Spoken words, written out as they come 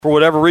for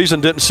whatever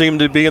reason, didn't seem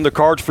to be in the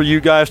cards for you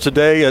guys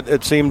today.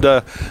 It seemed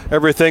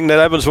everything that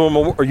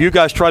Evansville or you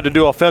guys tried to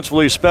do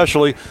offensively,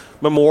 especially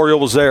Memorial,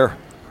 was there.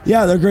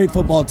 Yeah, they're a great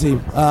football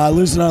team.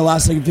 Losing on a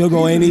last-second field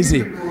goal ain't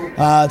easy.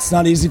 It's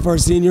not easy for our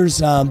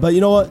seniors, but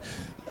you know what?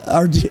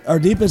 Our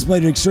defense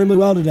played extremely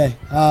well today.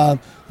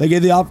 They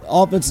gave the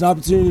offense an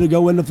opportunity to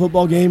go win the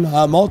football game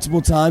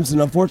multiple times,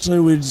 and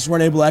unfortunately, we just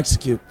weren't able to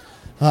execute.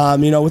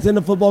 Within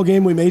the football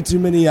game, we made too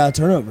many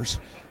turnovers.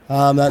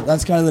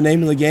 That's kind of the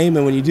name of the game,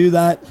 and when you do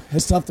that,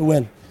 it's tough to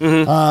win.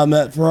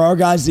 Mm-hmm. For our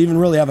guys to even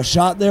really have a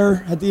shot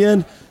there at the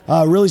end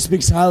really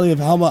speaks highly of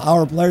how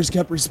our players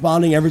kept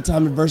responding every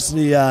time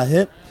adversity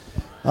hit.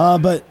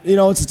 But,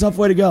 it's a tough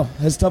way to go.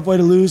 It's a tough way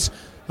to lose.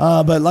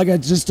 But like I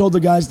just told the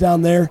guys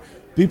down there,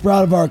 be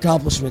proud of our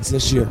accomplishments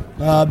this year.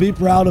 Be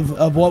proud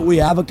of what we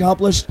have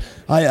accomplished.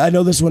 I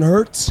know this one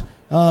hurts.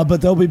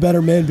 But they'll be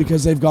better men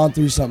because they've gone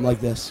through something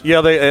like this. Yeah,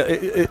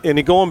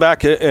 and going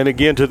back and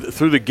again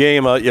through the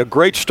game, a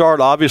great start,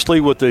 obviously,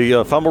 with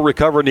the fumble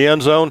recovery in the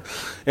end zone,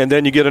 and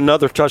then you get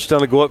another touchdown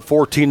to go up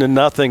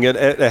 14-0.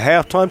 At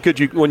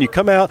halftime, when you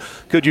come out,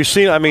 could you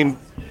see? I mean,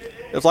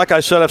 it's like I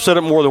said, I've said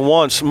it more than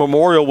once.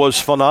 Memorial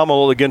was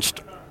phenomenal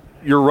against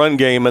your run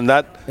game, and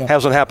that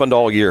hasn't happened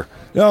all year.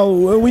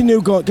 No, we knew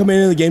coming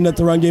into the game that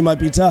the run game might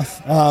be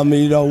tough.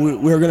 We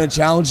were going to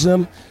challenge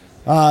them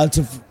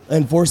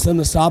and force them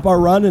to stop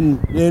our run,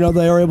 and they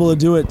were able to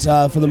do it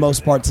for the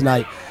most part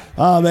tonight.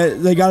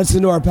 They got us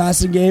into our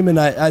passing game, and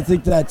I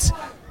think that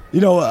the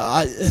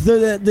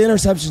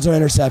interceptions are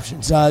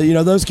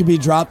interceptions. Those can be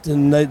dropped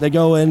and they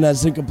go in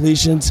as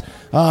incompletions.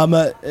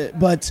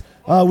 But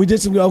we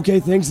did some okay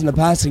things in the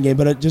passing game,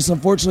 but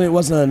unfortunately it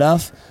wasn't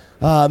enough.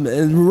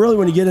 And really,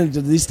 when you get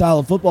into these style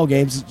of football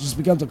games, it just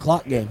becomes a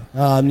clock game.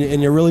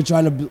 And you're really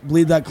trying to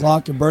bleed that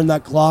clock and burn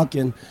that clock.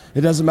 And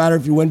it doesn't matter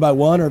if you win by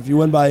one or if you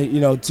win by,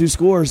 2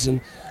 scores. And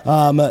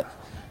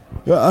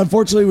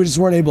unfortunately, we just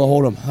weren't able to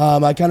hold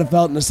them. I kind of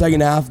felt in the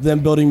second half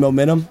them building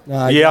momentum. You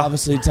can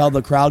obviously tell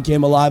the crowd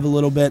came alive a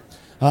little bit.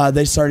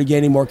 They started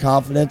gaining more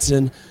confidence.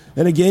 And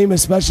in a game,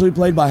 especially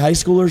played by high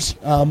schoolers,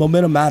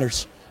 momentum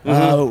matters.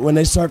 Mm-hmm. When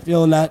they start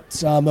feeling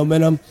that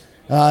momentum,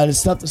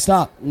 it's tough to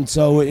stop. And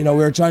so, we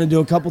were trying to do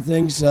a couple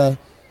things to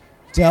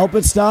help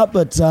it stop,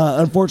 but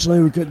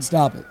unfortunately we couldn't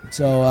stop it.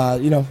 So,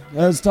 it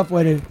was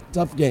a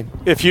tough game.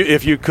 If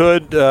you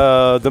could,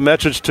 the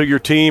message to your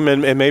team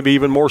and maybe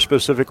even more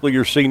specifically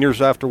your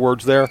seniors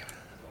afterwards there.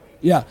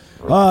 Yeah.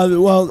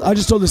 Well, I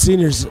just told the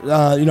seniors,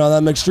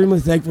 I'm extremely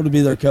thankful to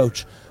be their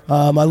coach.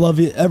 I love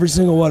every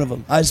single one of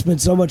them. I spent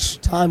so much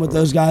time with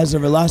those guys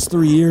over the last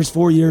 4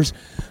 years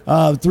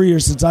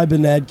since I've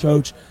been the head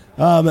coach.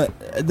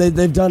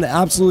 They've done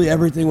absolutely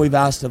everything we've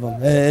asked of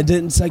them. It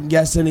didn't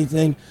second-guess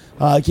anything.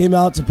 Came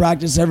out to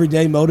practice every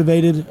day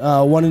motivated,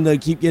 wanting to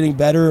keep getting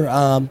better.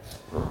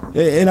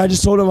 And I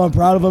just told them I'm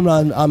proud of them.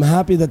 I'm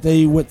happy that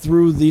they went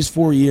through these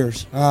 4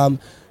 years. What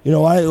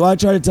I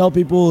try to tell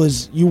people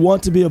is you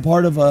want to be a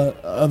part of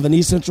an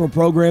East Central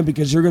program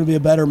because you're going to be a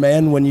better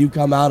man when you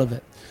come out of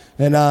it.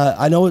 And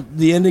I know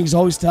the ending's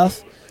always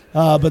tough.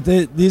 But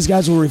these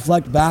guys will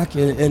reflect back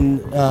and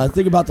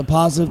think about the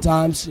positive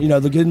times,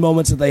 the good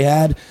moments that they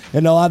had,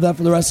 and they'll have that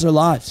for the rest of their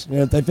lives.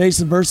 If they face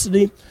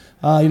adversity,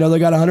 they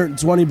got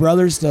 120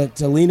 brothers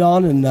to lean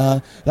on, and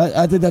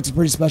I think that's a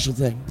pretty special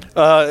thing.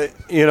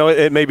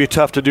 It may be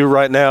tough to do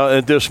right now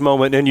at this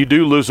moment, and you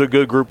do lose a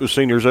good group of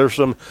seniors. There's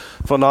some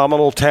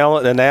phenomenal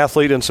talent and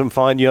athlete and some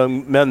fine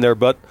young men there,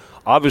 but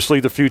obviously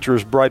the future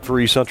is bright for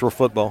East Central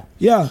football.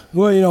 Yeah,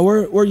 well,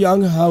 we're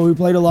young. We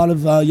played a lot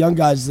of young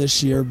guys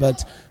this year,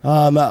 but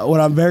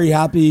what I'm very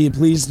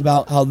pleased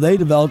about how they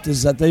developed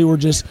is that they were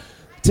just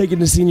taking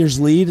the seniors'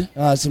 lead,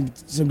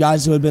 some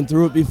guys who had been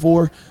through it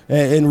before,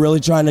 and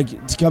really trying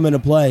to come into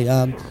play.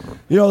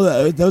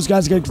 Those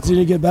guys got to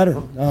continue to get better.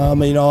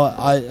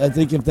 I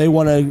think if they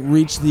want to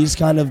reach these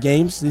kind of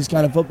games, these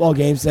kind of football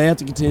games, they have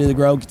to continue to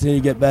grow, continue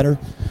to get better.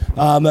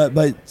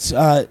 But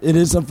it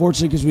is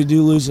unfortunate because we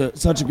do lose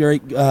such a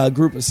great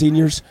group of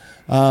seniors.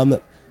 I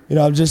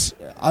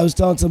was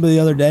telling somebody the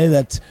other day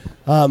that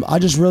I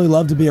just really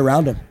love to be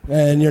around them,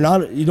 and you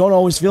don't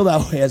always feel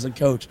that way as a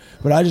coach,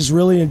 but I just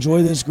really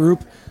enjoy this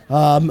group.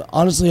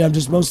 Honestly, I'm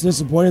just most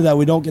disappointed that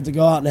we don't get to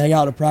go out and hang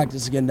out at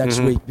practice again next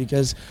week,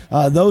 because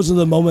those are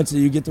the moments that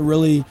you get to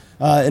really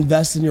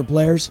invest in your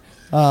players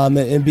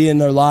and be in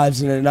their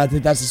lives, and I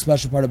think that's the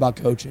special part about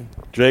coaching.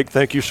 Jake,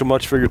 thank you so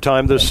much for your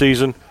time this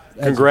season.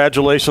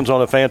 Congratulations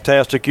on a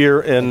fantastic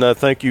year, and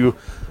thank you.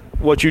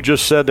 What you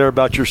just said there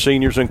about your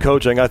seniors and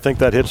coaching, I think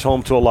that hits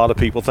home to a lot of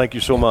people. Thank you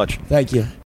so much. Thank you.